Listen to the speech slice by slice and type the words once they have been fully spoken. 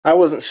I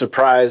wasn't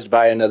surprised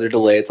by another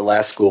delay at the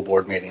last school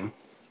board meeting,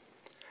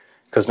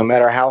 because no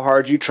matter how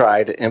hard you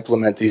try to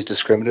implement these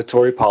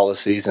discriminatory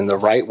policies in the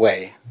right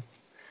way,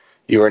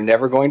 you are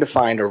never going to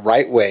find a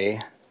right way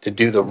to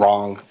do the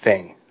wrong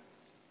thing.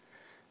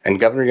 And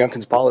Governor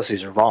Youngkin's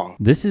policies are wrong.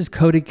 This is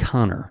Cody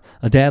Connor,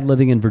 a dad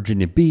living in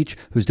Virginia Beach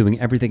who's doing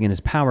everything in his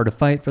power to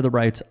fight for the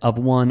rights of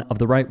one of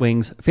the right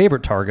wing's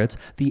favorite targets,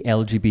 the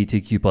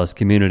LGBTQ+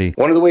 community.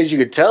 One of the ways you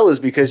could tell is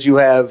because you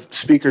have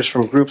speakers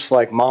from groups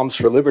like Moms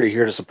for Liberty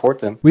here to support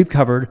them. We've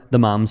covered the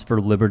Moms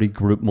for Liberty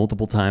group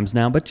multiple times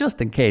now, but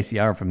just in case you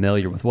aren't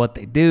familiar with what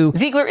they do.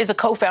 Ziegler is a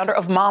co-founder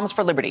of Moms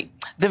for Liberty,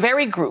 the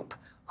very group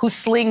who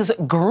slings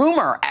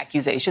groomer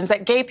accusations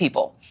at gay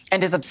people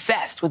and is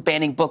obsessed with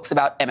banning books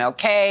about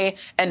MLK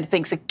and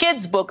thinks a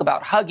kid's book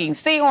about hugging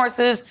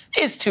seahorses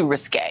is too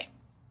risque.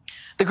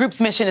 The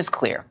group's mission is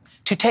clear: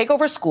 to take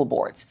over school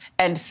boards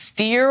and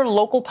steer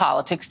local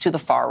politics to the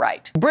far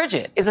right.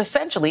 Bridget is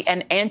essentially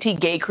an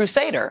anti-gay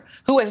crusader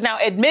who has now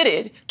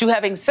admitted to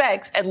having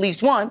sex at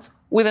least once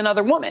with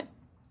another woman.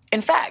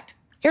 In fact,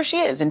 here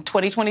she is in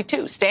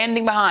 2022,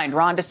 standing behind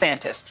Ron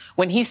DeSantis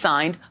when he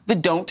signed the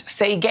Don't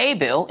Say Gay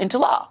bill into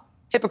law.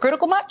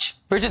 Hypocritical much?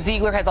 Bridget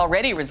Ziegler has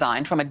already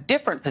resigned from a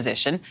different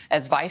position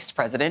as vice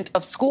president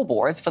of school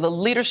boards for the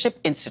Leadership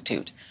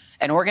Institute,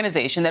 an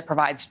organization that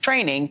provides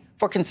training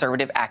for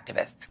conservative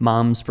activists.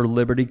 Moms for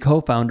Liberty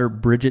co-founder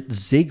Bridget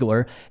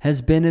Ziegler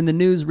has been in the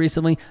news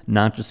recently,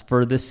 not just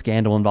for this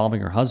scandal involving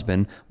her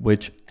husband,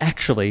 which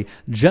actually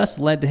just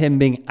led to him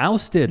being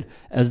ousted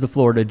as the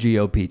Florida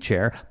GOP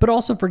chair, but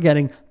also for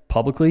getting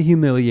publicly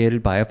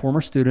humiliated by a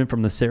former student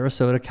from the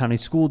Sarasota County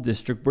School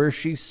District where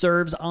she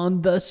serves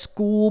on the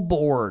school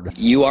board.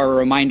 You are a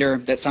reminder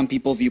that some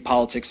people view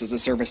politics as a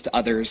service to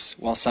others,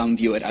 while some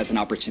view it as an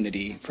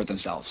opportunity for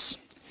themselves.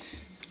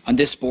 On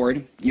this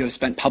board, you have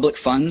spent public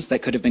funds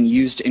that could have been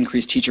used to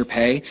increase teacher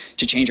pay,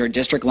 to change our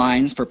district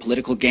lines for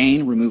political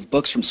gain, remove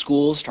books from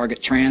schools,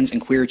 target trans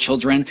and queer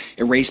children,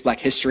 erase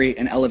Black history,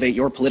 and elevate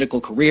your political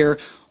career,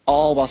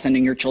 all while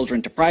sending your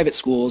children to private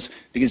schools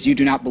because you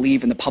do not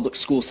believe in the public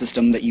school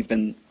system that you've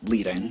been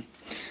leading.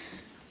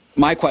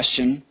 My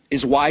question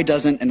is, why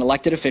doesn't an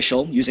elected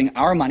official using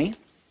our money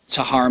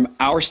to harm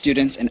our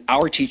students and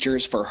our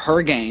teachers for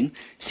her gain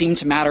seem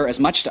to matter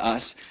as much to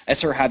us as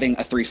her having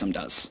a threesome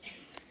does?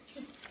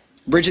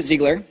 Bridget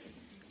Ziegler,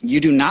 you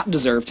do not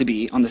deserve to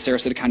be on the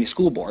Sarasota County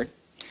School Board,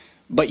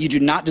 but you do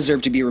not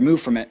deserve to be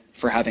removed from it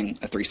for having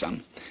a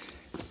threesome.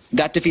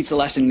 That defeats the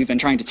lesson we've been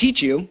trying to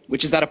teach you,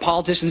 which is that a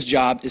politician's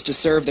job is to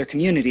serve their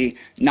community,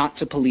 not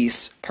to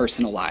police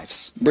personal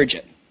lives.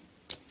 Bridget,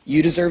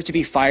 you deserve to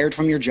be fired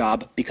from your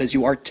job because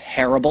you are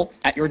terrible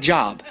at your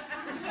job,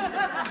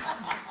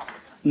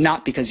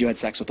 not because you had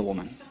sex with a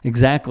woman.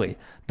 Exactly.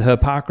 The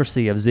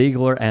hypocrisy of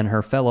Ziegler and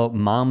her fellow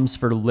Moms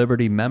for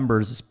Liberty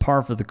members is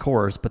par for the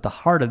course, but the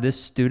heart of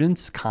this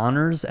students,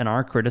 Connors, and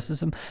our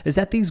criticism is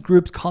that these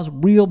groups cause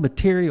real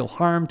material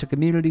harm to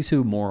communities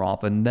who, more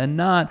often than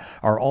not,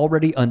 are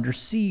already under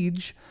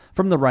siege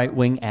from the right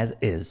wing as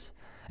is.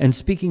 And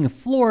speaking of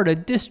Florida,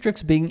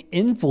 districts being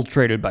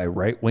infiltrated by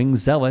right-wing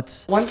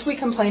zealots. Once we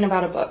complain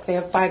about a book, they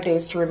have 5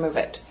 days to remove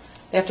it.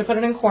 They have to put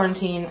it in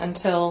quarantine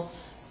until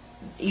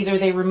either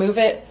they remove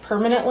it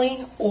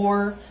permanently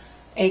or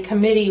a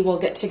committee will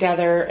get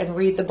together and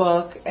read the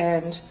book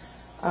and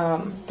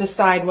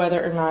decide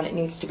whether or not it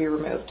needs to be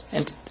removed.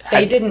 And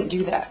they didn't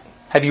do that.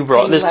 Have you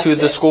brought this to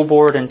the school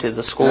board and to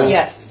the school?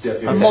 Yes,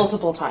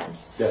 multiple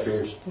times. Deaf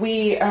ears.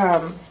 We,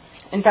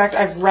 in fact,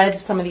 I've read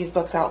some of these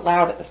books out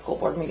loud at the school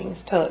board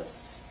meetings to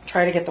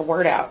try to get the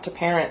word out to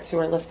parents who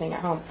are listening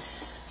at home.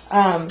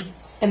 And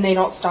they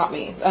don't stop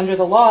me. Under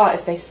the law,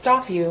 if they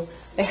stop you,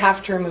 they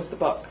have to remove the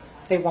book.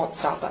 They won't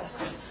stop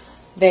us.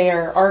 They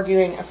are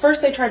arguing. At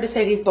first they tried to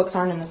say these books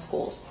aren't in the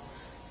schools.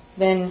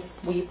 Then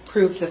we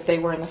proved that they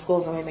were in the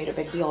schools and we made a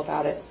big deal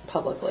about it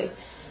publicly.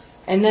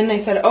 And then they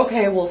said,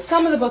 okay, well,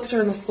 some of the books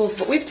are in the schools,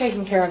 but we've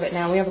taken care of it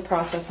now. We have a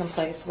process in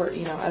place where,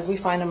 you know, as we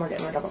find them, we're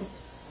getting rid of them.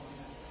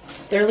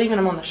 They're leaving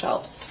them on the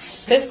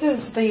shelves. This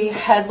is the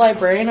head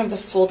librarian of the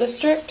school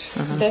district.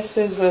 This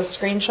is a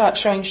screenshot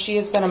showing she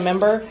has been a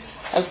member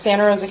of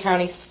Santa Rosa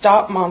County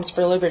Stop Moms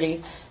for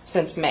Liberty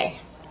since May.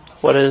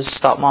 What is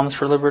Stop Moms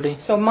for Liberty?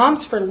 So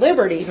Moms for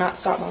Liberty, not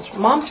Stop Moms.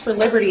 Moms for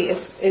Liberty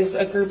is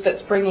a group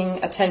that's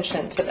bringing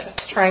attention to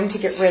this, trying to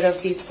get rid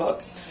of these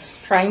books,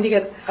 trying to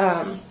get,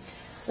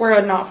 we're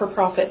a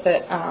not-for-profit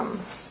that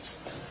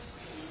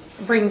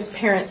brings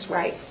parents'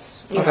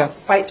 rights, you know,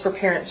 fights for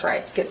parents'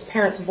 rights, gets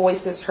parents'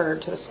 voices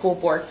heard to the school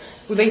board.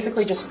 We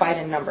basically just fight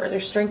in number.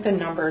 There's strength in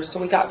numbers,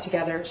 so we got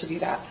together to do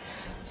that.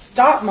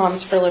 Stop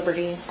Moms for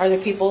Liberty are the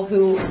people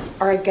who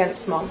are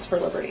against Moms for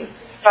Liberty.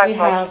 We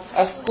have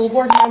a school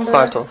board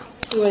member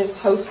who is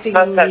hosting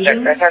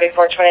meetings.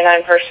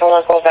 3429, personal,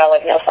 local,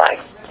 valid, no flag.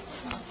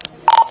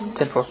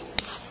 10-4.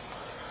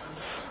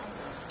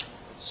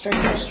 Straight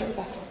there, straight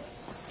back.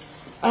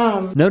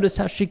 Notice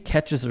how she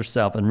catches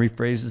herself and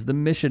rephrases the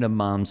mission of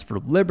Moms for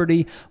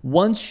Liberty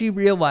once she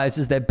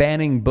realizes that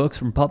banning books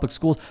from public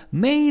schools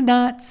may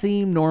not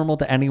seem normal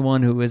to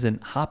anyone who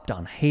isn't hopped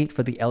on hate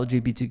for the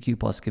LGBTQ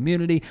plus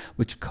community,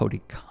 which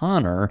Cody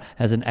Connor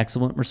has an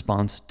excellent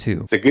response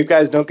to. The good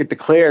guys don't get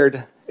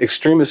declared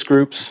extremist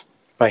groups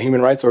by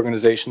human rights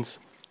organizations.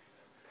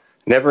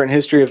 Never in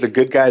history have the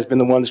good guys been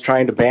the ones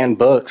trying to ban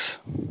books.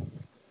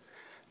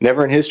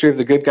 Never in history have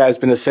the good guys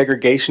been a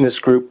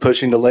segregationist group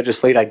pushing to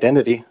legislate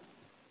identity.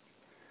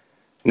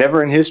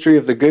 Never in history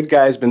have the good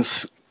guys been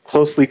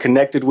closely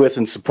connected with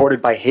and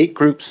supported by hate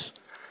groups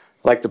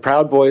like the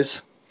Proud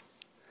Boys.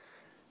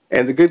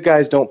 And the good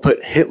guys don't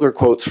put Hitler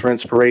quotes for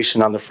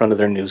inspiration on the front of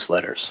their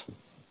newsletters.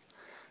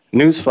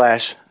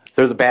 Newsflash,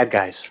 they're the bad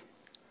guys.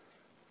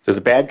 They're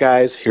the bad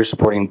guys here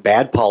supporting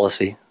bad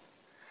policy.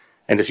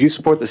 And if you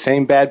support the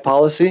same bad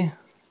policy,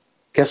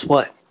 guess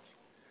what?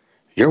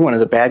 You're one of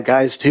the bad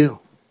guys too.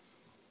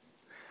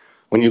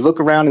 When you look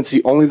around and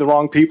see only the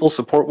wrong people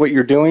support what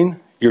you're doing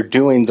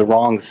the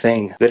wrong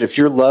thing. That if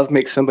your love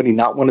makes somebody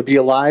not want to be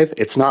alive,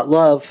 it's not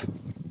love.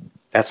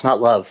 That's not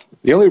love.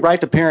 The only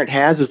right a parent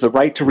has is the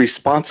right to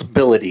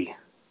responsibility.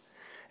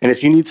 And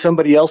if you need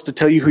somebody else to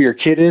tell you who your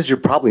kid is, you're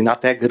probably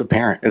not that good a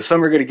parent. And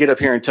some are going to get up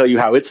here and tell you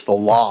how it's the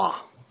law.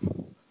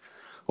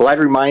 Well, I'd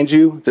remind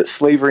you that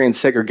slavery and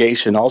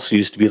segregation also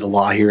used to be the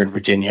law here in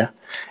Virginia,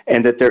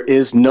 and that there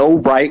is no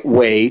right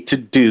way to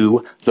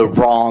do the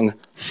wrong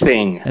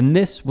thing. And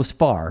this was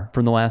far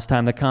from the last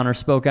time that Connor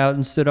spoke out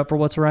and stood up for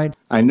what's right.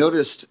 I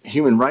noticed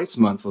Human Rights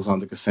Month was on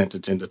the consent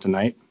agenda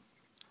tonight.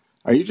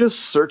 Are you just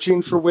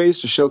searching for ways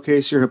to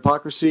showcase your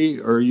hypocrisy,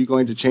 or are you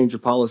going to change your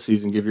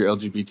policies and give your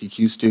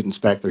LGBTQ students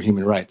back their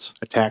human rights?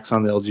 Attacks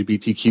on the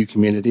LGBTQ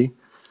community,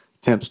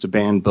 attempts to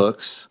ban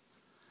books.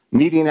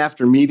 Meeting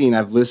after meeting,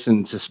 I've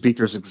listened to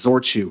speakers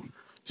exhort you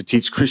to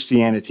teach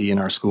Christianity in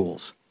our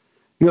schools.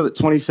 You know that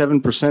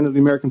 27% of the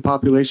American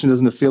population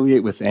doesn't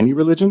affiliate with any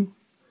religion?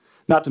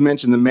 Not to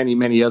mention the many,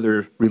 many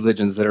other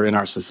religions that are in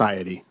our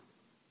society.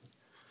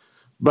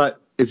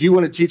 But if you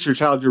want to teach your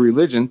child your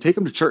religion, take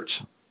them to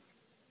church.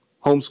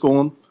 Homeschool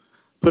them,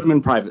 put them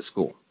in private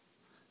school.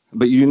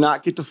 But you do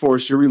not get to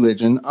force your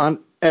religion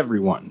on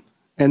everyone.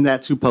 And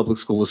that's who public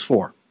school is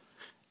for.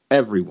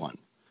 Everyone.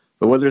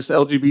 But whether it's the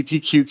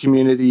LGBTQ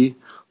community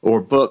or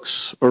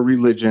books or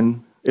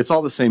religion, it's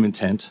all the same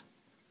intent: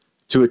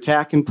 to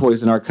attack and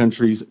poison our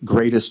country's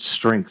greatest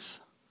strength,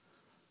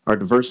 our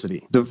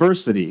diversity.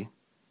 Diversity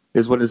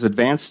is what has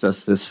advanced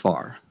us this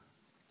far.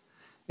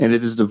 And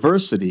it is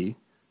diversity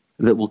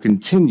that will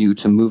continue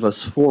to move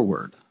us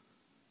forward.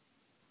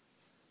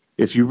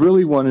 If you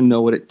really want to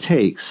know what it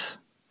takes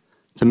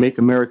to make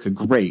America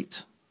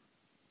great,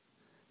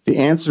 the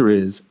answer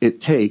is it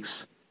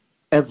takes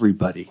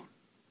everybody.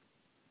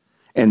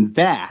 And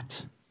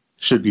that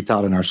should be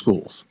taught in our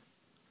schools.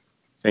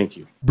 Thank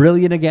you.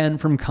 Brilliant again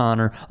from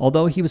Connor.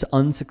 Although he was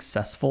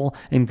unsuccessful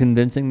in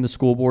convincing the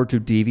school board to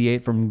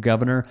deviate from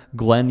Governor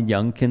Glenn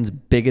Youngkin's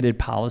bigoted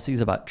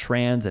policies about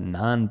trans and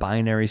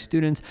non-binary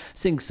students,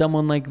 seeing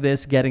someone like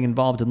this getting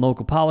involved in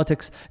local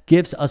politics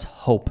gives us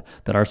hope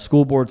that our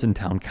school boards and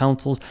town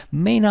councils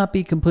may not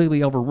be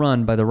completely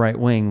overrun by the right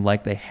wing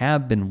like they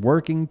have been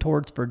working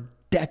towards for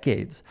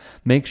decades.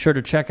 Make sure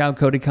to check out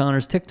Cody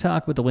Connor's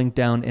TikTok with the link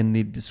down in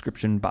the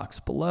description box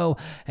below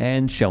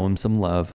and show him some love.